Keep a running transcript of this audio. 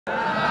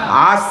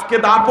আজকে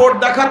দাপট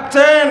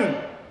দেখাচ্ছেন,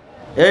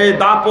 এই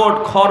দাপট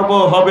খর্ব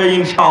হবে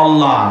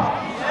ইনশাআল্লাহ,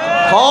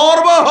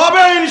 খর্ব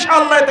হবে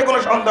ইনশাআল্লাহ, এতে কোনো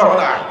সন্দেহ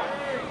নাই।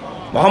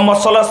 মুহাম্মদ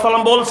সাল্লাল্লাহু আলাইহি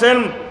ওয়াসাল্লাম বলছেন,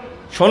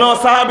 শোনো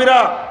সাহাবীরা,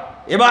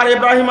 এবার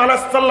ইব্রাহিম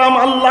আলাইহিস সালাম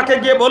আল্লাহকে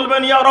গিয়ে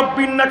বলবেন, ইয়া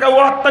রাব্বি ইন্নাকা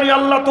ওয়া'আদতানি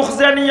আল্লা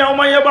তুখজিনি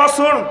ইয়াওমা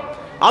ইয়াবাসুন,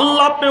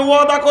 আল্লাহ আপনি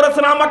ওয়াদা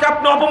করেছেন আমাকে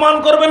আপনি অপমান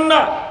করবেন না।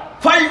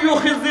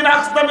 ফাইয়ুখিজিন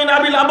আখসা মিন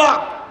আবিল আবা,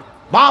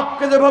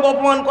 বাপকে যেভাবে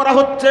অপমান করা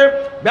হচ্ছে,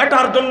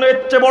 বেটার জন্য এর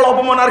চেয়ে বড়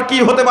অপমান আর কি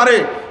হতে পারে?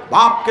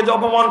 বাপকে যে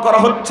অপমান করা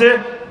হচ্ছে,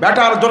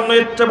 বেটার জন্য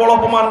এর চেয়ে বড়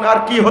অপমান আর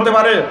কি হতে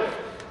পারে?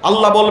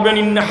 আল্লাহ বলবেন,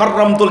 ইন্নী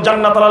হারামতুল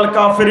জান্নাত আলাল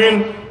কাফিরিন,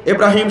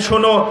 ইব্রাহিম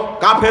শোনো,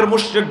 কাফের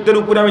মুশরিকদের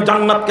উপরে আমি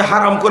জান্নাতকে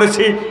হারাম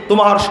করেছি,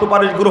 তোমার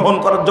সুপারিশ গ্রহণ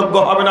করার যোগ্য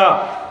হবে না।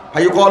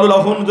 ফায়ুকালু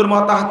লাহু উনজুর মা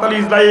তাহতাল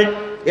ইজলাইক,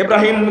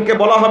 ইব্রাহিমকে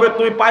বলা হবে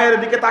তুমি পায়ের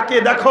দিকে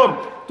তাকিয়ে দেখো,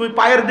 তুমি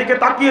পায়ের দিকে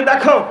তাকিয়ে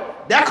দেখো,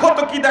 দেখো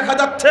তো কি দেখা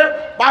যাচ্ছে,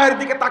 পায়ের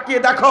দিকে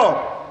তাকিয়ে দেখো।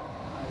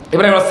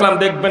 ইব্রাহিম আলাইহিস সালাম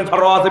দেখবেন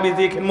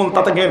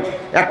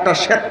একটা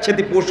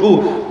স্বেচ্ছাদী পশু,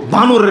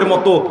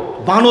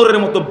 বানরের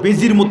মতো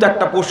বেজির মতো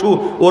একটা পশু,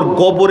 ওর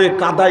গোবরে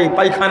কাদায়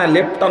পায়খানা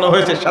লেপটানো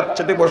হয়েছে,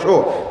 স্বেচ্ছাদী পশু।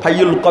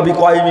 ফাইউল কবি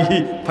কয়মিহি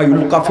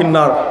ফাইউল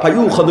কাফিন্নার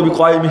ফাইউ খাদবি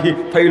কয়মিহি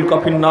ফাইউল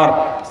কাফিন্নার,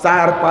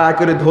 চার পায়া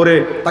করে ধরে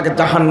তাকে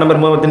জাহান্নামের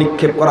মধ্যে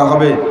নিক্ষেপ করা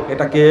হবে।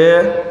 এটাকে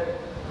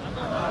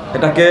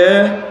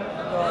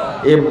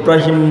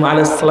ইব্রাহিম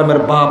আলাইহিস সালামের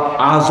বাপ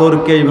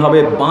আজরকে এইভাবে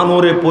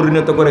বানরে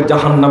পরিণত করে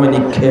জাহান্নামে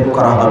নিক্ষেপ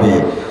করা হবে।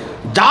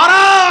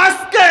 যারা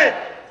আজকে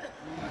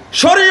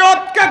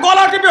শরীয়তকে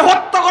গলা টিপে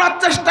হত্যা করার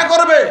চেষ্টা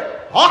করবে,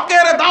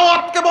 হকের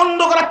দাওয়াতকে বন্ধ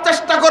করার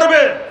চেষ্টা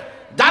করবে,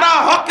 যারা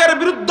হকের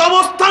বিরুদ্ধে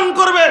অবস্থান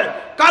করবে,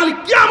 কাল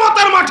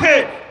কিয়ামতের মাঠে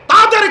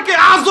তাদেরকে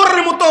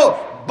আজরের মতো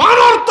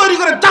বানর তৈরি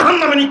করে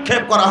জাহান্নামে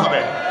নিক্ষেপ করা হবে।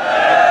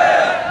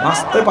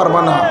 বাঁচতে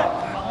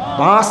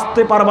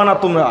পারবা না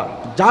তোমরা।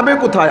 যাবে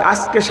কোথায়?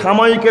 আজকে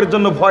সাময়িকের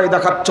জন্য ভয়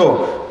দেখাচ্ছ,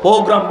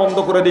 প্রোগ্রাম বন্ধ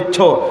করে দিচ্ছ।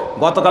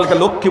 গতকালকে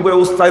লক্ষ্মীপুরে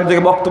উস্তাদ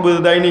থেকে বক্তব্য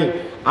দেয়নি,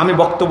 আমি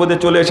বক্তব্য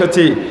দিয়ে চলে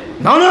এসেছি।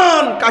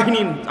 নানান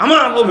কাহিনী,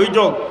 আমার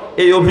অভিযোগ,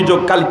 এই অভিযোগ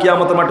কাল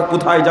কিয়ামতের মাঠে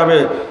কোথায় যাবে?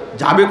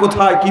 যাবে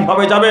কোথায়?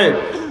 কিভাবে যাবে?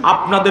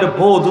 আপনাদের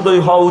বোধ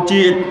উদয় হওয়া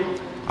উচিত।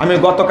 আমি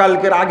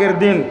গতকালকের আগের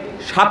দিন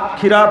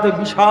সাতক্ষীরাতে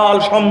বিশাল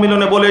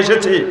সম্মেলনে বলে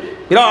এসেছি,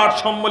 বিরাট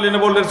সম্মেলনে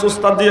বলে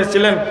উস্তাদ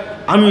দিয়েছিলেন,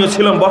 আমিও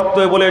ছিলাম,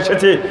 বক্তব্যে বলে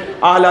এসেছি,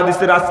 আহলে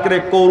হাদিসের আজকের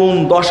করুণ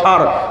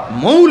দশার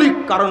মৌলিক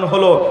কারণ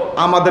হলো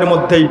আমাদের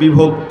মধ্যেই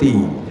বিভক্তি।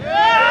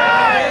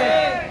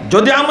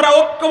 যদি আমরা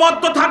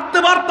ঐক্যবদ্ধ থাকতে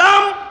পারতাম,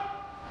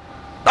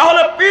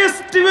 তাহলে পিস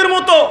টিভির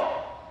মতো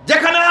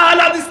যেখানে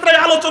আহলে হাদিসরা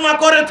আলোচনা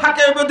করে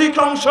থাকে,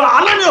 অধিকাংশ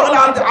আলেমই হলো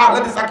আহলে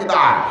হাদিস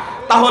আকীদা,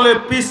 তাহলে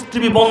পিস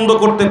টিভি বন্ধ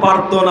করতে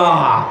পারতো না,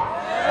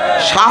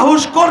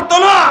 সাহস করতো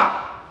না।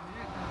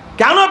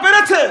 কেন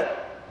পেরেছে?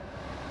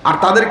 আর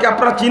তাদেরকে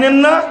আপনারা চিনেন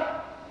না?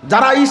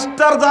 যারা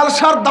স্টার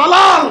জালসার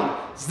দালাল,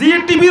 জি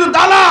টিভির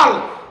দালাল,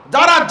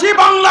 যারা জি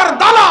বাংলার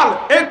দালাল,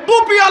 এই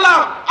টুপিওয়ালা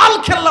আল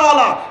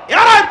খেল্লাওয়ালা,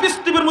 এরাই পিস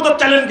টিভির মতো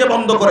চ্যানেলকে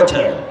বন্ধ করেছে।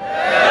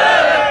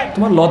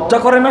 তোমার লজ্জা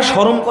করে না?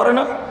 শরম করে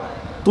না?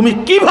 তুমি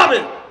কিভাবে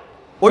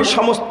ওই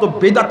সমস্ত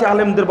বেদাতে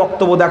আলেমদের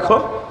বক্তব্য দেখো?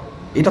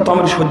 এটা তো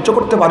আমরা সহ্য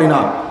করতে পারি না।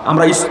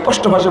 আমরা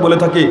স্পষ্ট ভাষায় বলে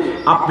থাকি,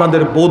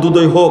 আপনাদের বোধ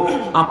উদয় হোক।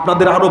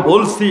 আপনাদের আরো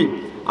বলছি,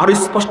 আরো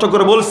স্পষ্ট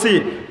করে বলছি,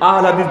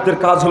 আহলে হাদিসদের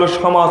কাজ হলো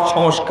সমাজ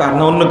সংস্কার,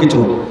 না অন্য কিছু।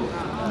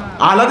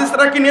 আহলে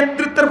হাদিসরা কি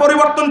নেতৃত্বের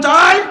পরিবর্তন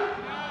চায়?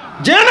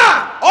 যে না,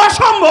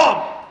 অসম্ভব।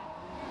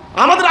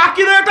 আমাদের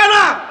আকীদা এটা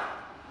না,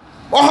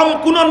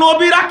 কোন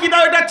নবীর আকীদা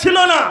এটা ছিল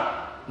না।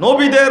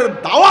 নবীদের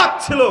দাওয়াত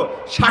ছিল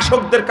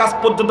শাসকদের কাছ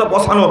পর্যন্ত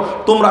পৌঁছানো,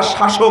 তোমরা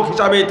শাসক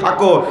হিসাবেই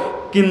থাকো,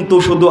 কিন্তু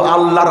শুধু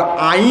আল্লাহর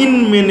আইন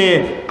মেনে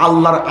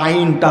আল্লাহর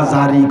আইনটা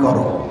জারি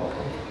করো।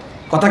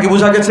 কথা কি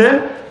বোঝা গেছে?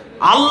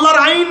 আল্লাহর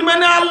আইন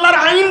মেনে আল্লাহর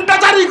আইনটা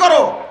জারি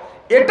করো,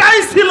 এটাই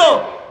ছিল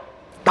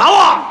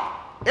দাওয়াত।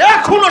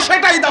 এখনো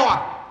সেটাই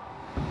দাওয়াত,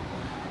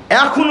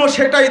 এখনো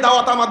সেটাই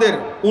দাওয়াত, আমাদের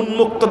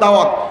উন্মুক্ত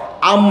দাওয়াত।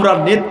 আমরা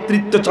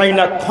নেতৃত্ব চাই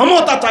না,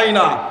 ক্ষমতা চাই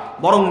না,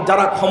 বরং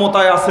যারা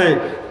ক্ষমতায় আছে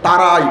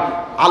তারাই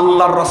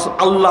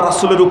আল্লাহ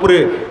রাসূলের উপরে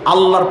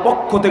আল্লাহর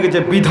পক্ষ থেকে যে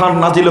বিধান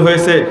নাজিল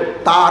হয়েছে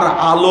তার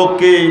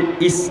আলোকে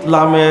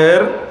ইসলামের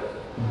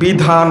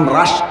বিধান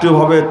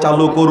রাষ্ট্রীয়ভাবে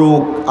চালু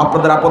করুক।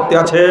 আপনাদের আপত্তি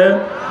আছে?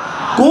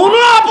 কোনো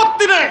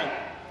আপত্তি নাই,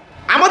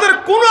 আমাদের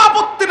কোনো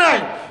আপত্তি নাই।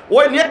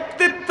 ওই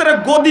নেতৃত্বের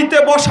গদিতে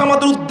বসা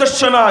আমাদের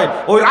উদ্দেশ্য নয়,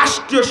 ওই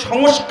রাষ্ট্রীয়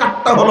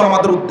সংস্কারটা হলো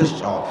আমাদের উদ্দেশ্য,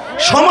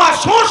 সমাজ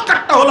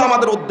সংস্কারটা হলো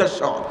আমাদের উদ্দেশ্য।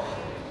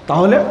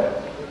 তাহলে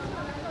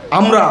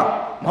আমরা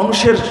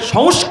মানুষের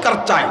সংস্কার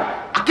চাই,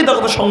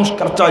 আকীদাগত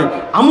সংস্কার চাই,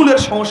 আমলের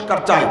সংস্কার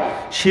চাই।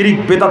 শিরিক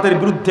বেদাতের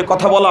বিরুদ্ধে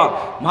কথা বলা,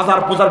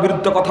 মাজার পূজার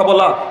বিরুদ্ধে কথা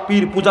বলা,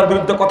 পীর পূজার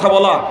বিরুদ্ধে কথা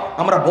বলা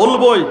আমরা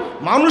বলবোই।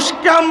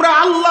 মানুষকে আমরা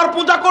আল্লাহর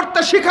পূজা করতে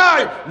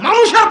শিখাই,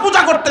 মানুষের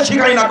পূজা করতে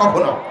শিখাই না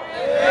কখনো।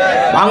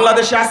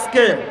 বাংলাদেশে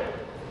আজকে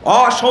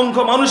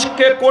অসংখ্য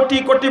মানুষকে, কোটি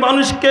কোটি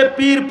মানুষকে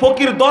পীর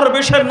ফকির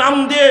দরবেশের নাম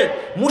দিয়ে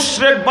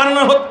মুশরিক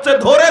বানানো হচ্ছে।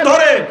 ধরে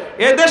ধরে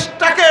এ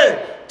দেশটাকে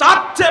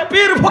চাচ্ছে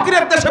পীর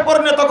ফকিরের দেশে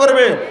পরিণত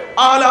করবে।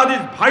 আহলে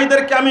হাদিস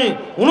ভাইদেরকে আমি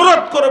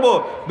অনুরোধ করব,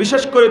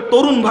 বিশেষ করে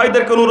তরুণ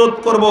ভাইদেরকে অনুরোধ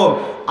করব,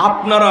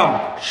 আপনারা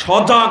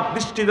সজাগ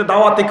দৃষ্টিতে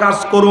দাওয়াতি কাজ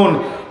করুন।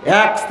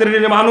 এক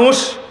শ্রেণীর মানুষ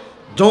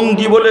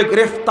জঙ্গি বলে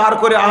গ্রেফতার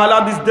করে আহলে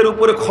হাদিসদের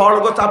উপরে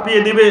খড়গ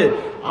চাপিয়ে দিবে,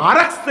 আর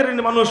এক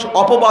শ্রেণীর মানুষ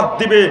অপবাদ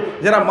দিবে,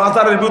 যারা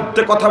মাজারের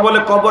বিরুদ্ধে কথা বলে,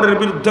 কবরের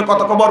বিরুদ্ধে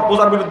কথা, কবর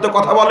পূজার বিরুদ্ধে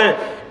কথা বলে,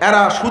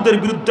 এরা সুদের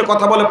বিরুদ্ধে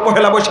কথা বলে,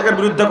 পহেলা বৈশাখের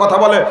বিরুদ্ধে কথা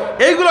বলে।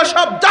 এইগুলো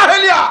সব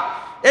জাহেলিয়া।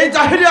 এই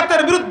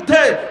জাহেলিয়াতের বিরুদ্ধে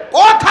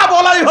কথা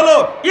বলাই হলো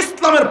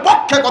ইসলামের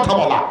পক্ষে কথা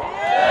বলা।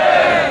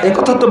 এই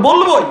কথা তো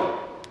বলবোই।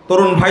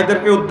 তরুণ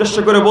ভাইদেরকে উদ্দেশ্য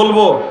করে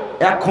বলবো,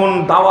 এখন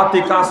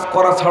দাওয়াতি কাজ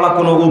করা ছাড়া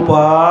কোনো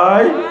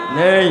উপায়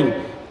নেই।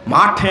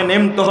 মাঠে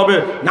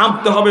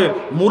নামতে হবে।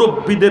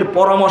 মুরব্বীদের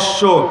পরামর্শ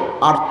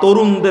আর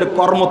তরুণদের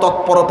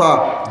কর্মতৎপরতা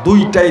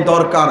দুইটাই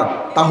দরকার,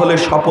 তাহলে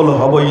সফল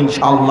হব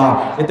ইনশাআল্লাহ।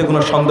 এতে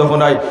কোনো সন্দেহ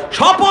নাই,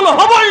 সফল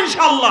হব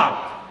ইনশাআল্লাহ।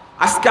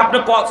 আজকে আপনি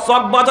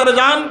চক বাজারে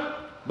যান,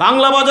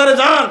 বাংলা বাজারে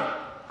যান,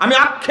 আমি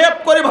আক্ষেপ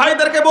করে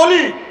ভাইদেরকে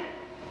বলি,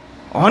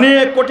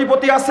 অনেক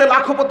কোটিপতি আছে,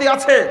 লাখপতি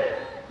আছে,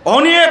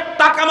 অনেক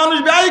টাকা মানুষ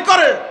ব্যয়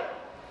করে।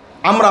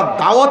 আমরা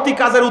দাওয়াতি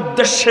কাজের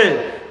উদ্দেশ্যে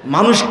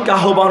মানুষকে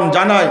আহ্বান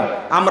জানাই,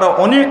 আমরা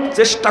অনেক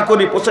চেষ্টা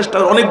করি,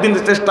 অনেক দিন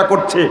চেষ্টা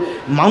করছি,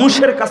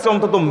 মানুষের কাছে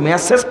অন্তত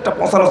মেসেজটা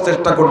পৌঁছানোর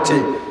চেষ্টা করছি।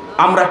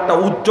 আমরা একটা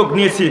উদ্যোগ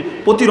নিয়েছি,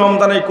 প্রতি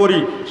রমজানে করি,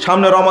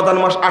 সামনে রমাদান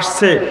মাস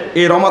আসছে,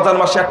 এই রমাদান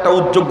মাসে একটা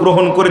উদ্যোগ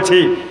গ্রহণ করেছি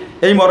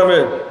এই মর্মে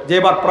যে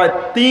এবার প্রায়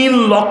 3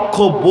 লক্ষ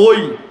বই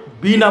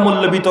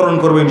বিনামূল্যে বিতরণ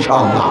করবো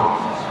ইনশাআল্লাহ।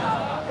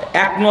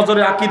 এক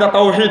নজরে আকীদা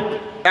তাওহীদ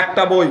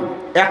একটা বই,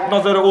 এক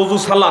নজরে ওযু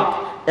সালাত,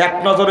 এক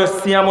নজরে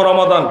সিয়াম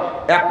রমাদান,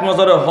 এক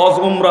নজরে হজ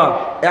উমরা,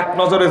 এক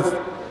নজরে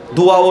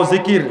দোয়া ও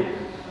জিকির,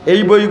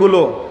 এই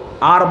বইগুলো।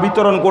 আর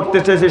বিতরণ করতে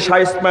চেয়েছি শাহ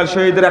ইসমাইল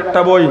শহীদের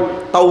একটা বই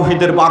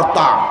তাওহীদের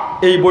বার্তা,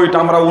 এই বইটা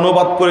আমরা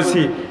অনুবাদ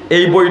করেছি।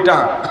 এই বইটা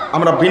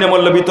আমরা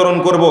বিনামূল্যে বিতরণ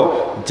করব।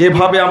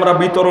 যেভাবে আমরা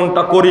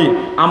বিতরণটা করি,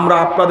 আমরা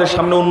আপনাদের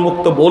সামনে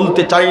উন্মুক্ত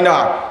বলতে চাই না,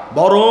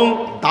 বরং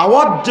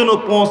দাওয়াত যেন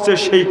পৌঁছে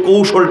সেই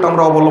কৌশলটা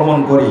আমরা অবলম্বন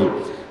করি।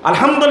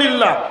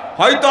 আলহামদুলিল্লাহ,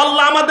 হয়তো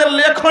আল্লাহ আমাদের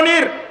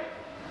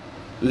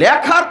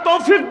লেখার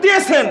তৌফিক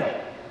দিয়েছেন,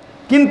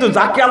 কিন্তু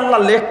যাকে আল্লাহ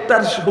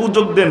লেখতার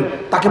সুযোগ দেন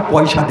তাকে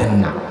পয়সা দেন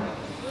না।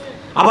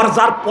 আবার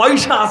যার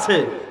পয়সা আছে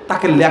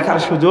তাকে লেখার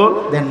সুযোগ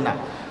দেন না।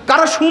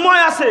 কারো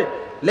সময় আছে,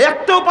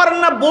 লিখতেও পারেন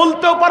না,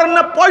 বলতেও পারেন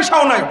না,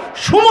 পয়সাও নাই,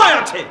 সময়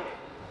আছে।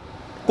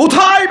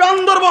 কোথায়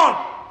বান্দরবন,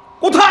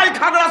 কোথায়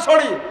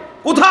খাগড়াছড়ি,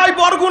 কোথায়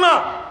বরগুনা,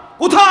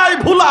 কোথায়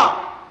ভোলা,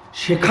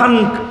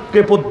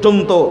 সেখানকে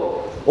পর্যন্ত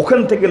ওখান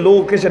থেকে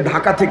লোক এসে,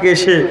 ঢাকা থেকে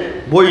এসে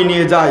বই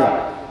নিয়ে যায়।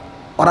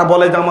 ওরা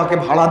বলে যে আমাকে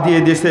ভাড়া দিয়ে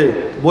দিয়েছে,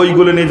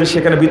 বইগুলো নিয়ে যে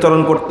সেখানে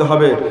বিতরণ করতে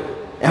হবে।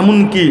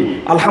 এমনকি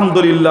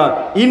আলহামদুলিল্লাহ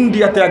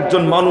ইন্ডিয়াতে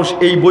একজন মানুষ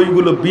এই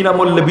বইগুলো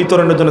বিনামূল্যে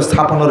বিতরণের জন্য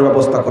ছাপানোর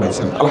ব্যবস্থা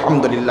করেছেন।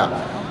 আলহামদুলিল্লাহ,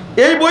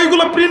 এই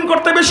বইগুলো প্রিন্ট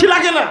করতে বেশি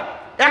লাগে না।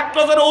 এক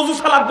নজরে ওযু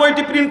সালাত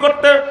বইটি প্রিন্ট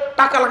করতে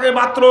টাকা লাগে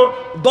মাত্র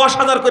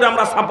 10,000 করে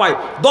আমরা ছাপাই।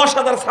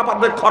 10,000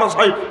 ছাপাতে খরচ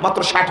হয় মাত্র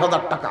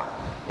 60,000 টাকা।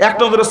 এক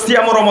নজরে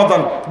সিয়াম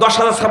রমাদান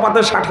 10,000 ছাপাতে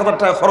 60,000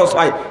 টাকা খরচ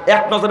হয়।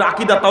 এক নজরে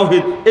আকীদা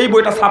তাওহীদ, এই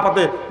বইটা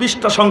ছাপাতে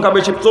পৃষ্ঠা সংখ্যা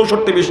বেশি,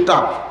 64 পৃষ্ঠা,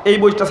 এই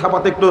বইটা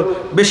ছাপাতে একটু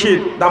বেশি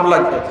দাম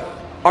লাগে,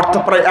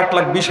 অর্থাৎ প্রায়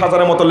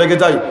 1,20,000-এর মতো লেগে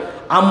যায়।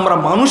 আমরা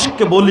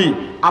মানুষকে বলি,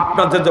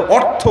 আপনাদের যে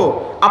অর্থ,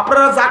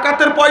 আপনারা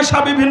যাকাতের পয়সা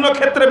বিভিন্ন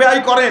ক্ষেত্রে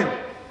ব্যয় করেন,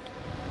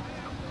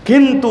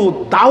 কিন্তু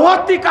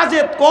দাওয়াতি কাজে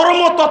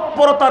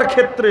কর্মতৎপরতার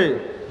ক্ষেত্রে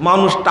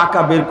মানুষ টাকা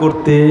বের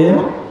করতে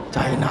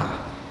চায় না,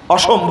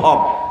 অসম্ভব।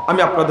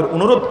 আমি আপনাদের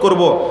অনুরোধ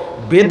করব,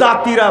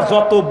 বেদাতিরা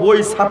যত বই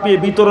ছাপিয়ে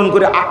বিতরণ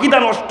করে আকীদা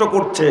নষ্ট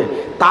করছে,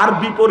 তার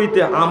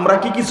বিপরীতে আমরা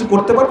কি কিছু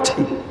করতে পারছি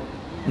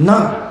না।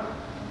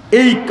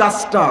 এই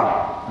কাজটা,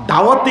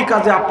 দাওয়াতি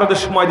কাজে আপনাদের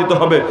সময় দিতে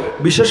হবে,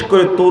 বিশেষ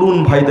করে তরুণ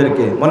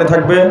ভাইদেরকে। মনে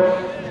থাকবে,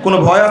 কোনো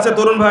ভয় আছে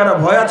তরুণ ভাইরা?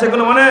 ভয় আছে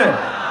কোনো? মানে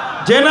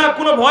যে না,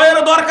 কোনো ভয়ের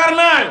দরকার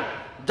নাই।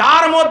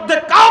 যার মধ্যে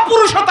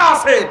কাপুরুষতা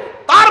আছে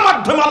তার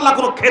মাধ্যমে আল্লাহ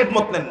কোনো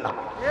খেদমত নেন না।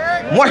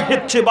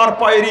 মহিচ্ছে বার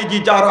পায়রি জি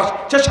যারা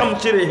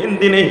শেষামশিরে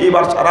হিন্দি নেই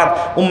বার সারাত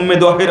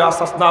উম্মেদ ওয়াহিরা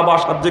সাসনা বা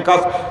সাজ্জে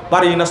কাজ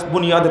বারিনাস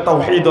বুনিয়াদে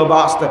তাওহীদ বা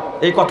আস্তে।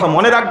 এই কথা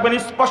মনে রাখবেন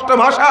স্পষ্ট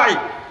ভাষায়।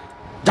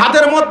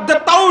 যাদের মধ্যে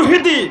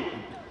তাওহীদি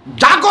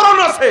জাগরণ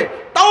আছে,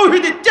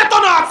 তাওহীদি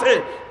চেতনা আছে,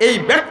 এই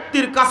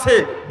ব্যক্তির কাছে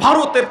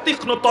ভারতের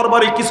তীক্ষ্ণ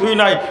তরবারি কিছুই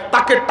নাই।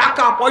 তাকে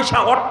টাকা পয়সা,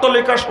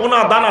 অট্টালিকা, সোনা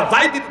দানা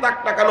যাই দিতে থাক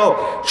না কেন,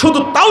 শুধু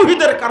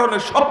তাওহীদের কারণে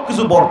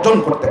সবকিছু বর্জন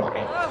করতে পারে।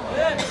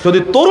 যদি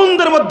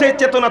তরুণদের মধ্যে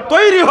চেতনা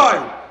তৈরি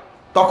হয়,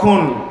 তখন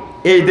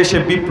এই দেশে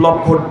বিপ্লব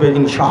ঘটবে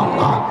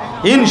ইনশাআল্লাহ।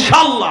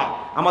 ইনশাআল্লাহ।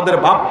 আমাদের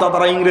বাপ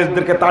দাদারা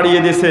ইংরেজদেরকে তাড়িয়ে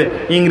দিয়েছে,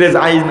 ইংরেজ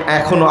আইন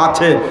এখনো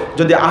আছে।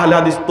 যদি আহলে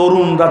হাদিস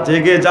তরুণরা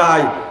জেগে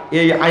যায়,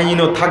 এই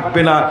আইনও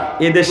থাকবে না।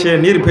 এদেশে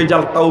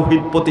নির্ভেজাল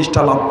তাওহীদ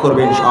প্রতিষ্ঠা লাভ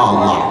করবে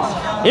ইনশাআল্লাহ।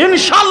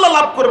 ইনশাআল্লাহ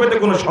লাভ করবে, এতে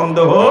কোনো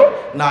সন্দেহ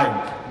নাই।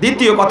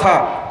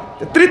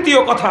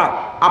 তৃতীয় কথা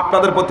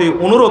আপনাদের প্রতি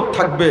অনুরোধ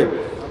থাকবে,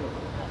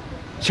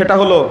 সেটা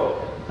হলো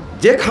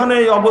যেখানে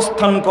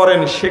অবস্থান করেন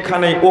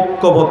সেখানে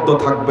ঐক্যবদ্ধ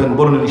থাকবেন।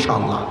 বলুন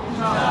ইনশাআল্লাহ।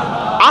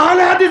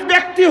 আহলে হাদিস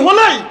ব্যক্তি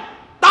হলেই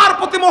তার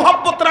প্রতি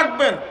মহব্বত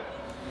রাখবেন,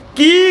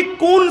 কি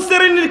কোন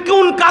শ্রেণীর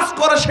কোন কাজ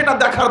করে সেটা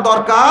দেখার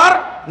দরকার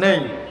নেই।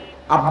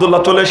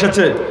 আব্দুল্লাহ চলে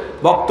এসেছে,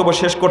 বক্তব্য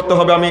শেষ করতে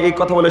হবে, আমি এই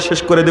কথা বলে শেষ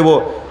করে দেব।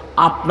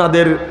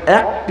 আপনাদের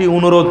একটি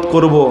অনুরোধ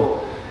করব,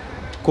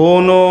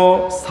 কোন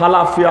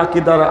সালাফি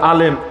আকীদার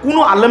আলেম, কোন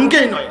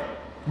আলেমকেই নয়,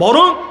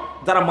 বরং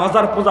যারা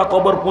মাজার পূজা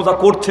কবর পূজা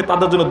করছে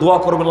তাদের জন্য দোয়া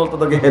করবেন, আল্লাহ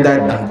তাদেরকে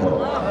হেদায়েত দান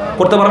করুন।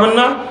 করতে পারবেন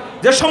না?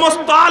 যে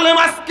সমস্ত আলেম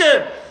আজকে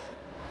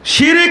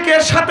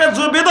শিরকের সাথে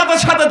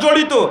বিদআতের সাথে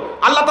জড়িত,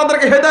 আল্লাহ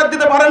তাদেরকে হেদায়েত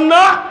দিতে পারেন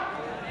না?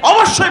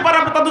 অবশ্যই পারেন।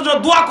 আপনি তাদের জন্য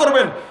দোয়া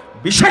করবেন।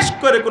 বিশেষ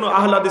করে কোনো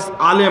আহলে হাদিস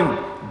আলেম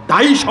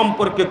দায়ী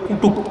সম্পর্কে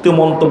কটূক্তি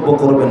মন্তব্য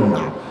করবেন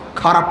না,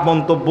 খারাপ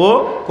মন্তব্য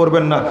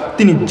করবেন না,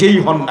 তিনি যেই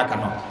হন না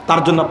কেন তার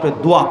জন্য আপনি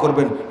দোয়া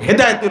করবেন,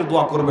 হেদায়েতের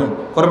দোয়া করবেন।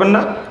 করবেন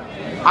না?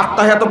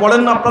 আত্তাহিয়াত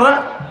বলেন না আপনারা?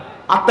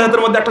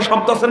 আত্তাহিয়াতের মধ্যে একটা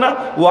শব্দ আছে না,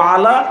 ওয়া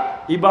আলা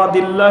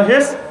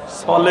ইবাদিল্লাহিস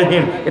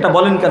সলিহিন, এটা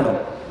বলেন কেন?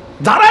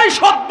 যারাই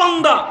সৎ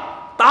বান্দা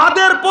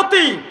তাদের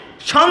প্রতি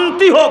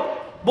শান্তি হোক,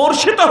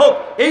 বর্ষিত হোক,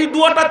 এই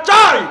দোয়াটা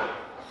চাই।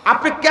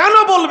 আপনি কেন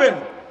বলবেন?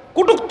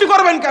 কটূক্তি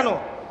করবেন কেন?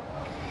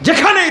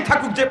 যেখানেই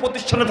থাকুক, যে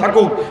প্রতিষ্ঠানে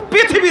থাকুক,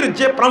 পৃথিবীর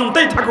যে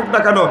প্রান্তেই থাকুক না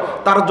কেন,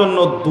 তার জন্য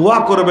দোয়া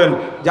করবেন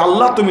যে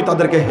আল্লাহ তুমি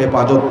তাদেরকে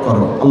হেফাজত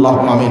করো।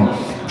 আল্লাহুম্মা আমিন।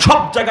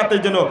 সব জায়গাতে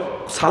যেন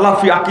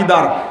সালাফি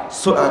আকীদার,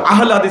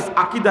 আহলে হাদিস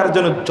আকীদার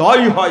যেন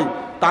জয় হয়,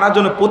 তারা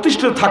যেন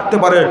প্রতিষ্ঠিত থাকতে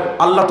পারে।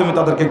 আল্লাহ তুমি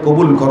তাদেরকে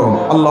কবুল করো।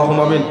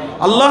 আল্লাহুম্মা আমিন।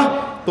 আল্লাহ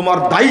তোমার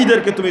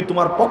দায়ীদেরকে তুমি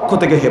তোমার পক্ষ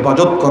থেকে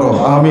হেফাজত করো।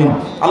 আমিন।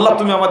 আল্লাহ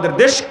তুমি আমাদের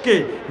দেশকে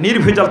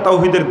নির্ভেজাল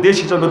তাওহীদের দেশ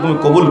হিসেবে তুমি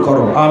কবুল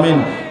করো। আমিন।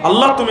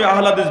 আল্লাহ তুমি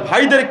আহলে হাদিস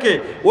ভাইদেরকে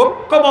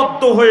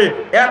ঐক্যবদ্ধ হয়ে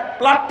এক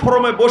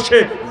প্ল্যাটফর্মে বসে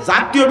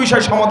জাতীয়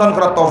বিষয় সমাধান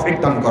করার তৌফিক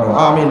দান করো।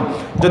 আমিন।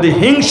 যদি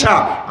হিংসা,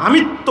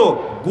 আমিত্ব,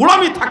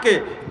 গোলামি থাকে,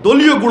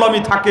 দলীয়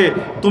গোলামি থাকে,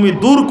 তুমি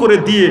দূর করে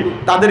দিয়ে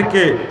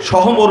তাদেরকে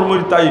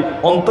সহমর্মিতায়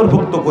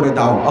অন্তর্ভুক্ত করে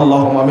দাও।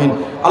 আল্লাহুম্মা আমিন।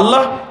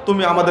 আল্লাহ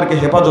তুমি আমাদেরকে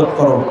হেফাজত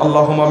করো।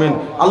 আল্লাহুম্মা আমিন।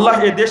 আল্লাহ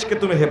এই দেশকে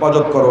তুমি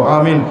হেফাজত করো।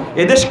 আমিন।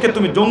 এ দেশকে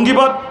তুমি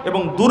জঙ্গিবাদ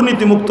এবং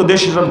দুর্নীতিমুক্ত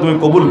দেশ হিসেবে তুমি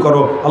কবুল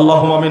করো।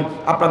 আল্লাহুম্মা আমিন।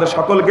 আপনাদের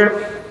সকলকে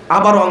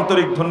আবারও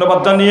আন্তরিক ধন্যবাদ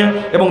জানিয়ে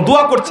এবং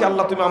দোয়া করছি,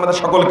 আল্লাহ তুমি আমাদের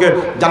সকলকে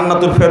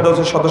জান্নাতুল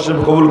ফেরদাউসের সদস্য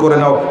কবুল করে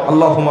নাও।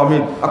 আল্লাহুম্মা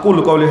আমিন।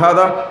 আকুলু কওলি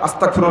হাযা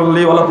আস্তাগফিরুল্লাহ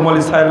লি ওয়া লাকুম ওয়া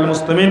লিসাইরিল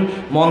মুসলিমিন।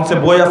 মঞ্চে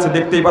বই আছে,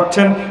 দেখতেই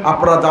পাচ্ছেন,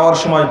 আপনারা যাওয়ার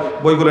সময়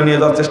বইগুলো নিয়ে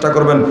যাওয়ার চেষ্টা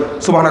করবেন।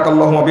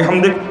 সুবহানাকাল্লাহুম্মা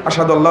বিহামদিক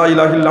আশহাদু আল্লা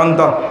ইলাহা ইল্লা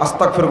আনতা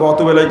আস্তাগফিরুকা ওয়া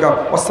আতুবু ইলাইকা।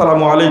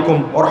 আসসালামু আলাইকুম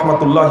ওয়া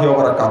রাহমাতুল্লাহি ওয়া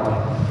বারাকাতুহু।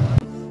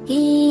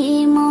 কে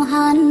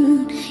মহান,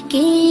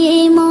 কে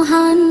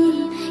মহান,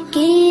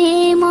 কে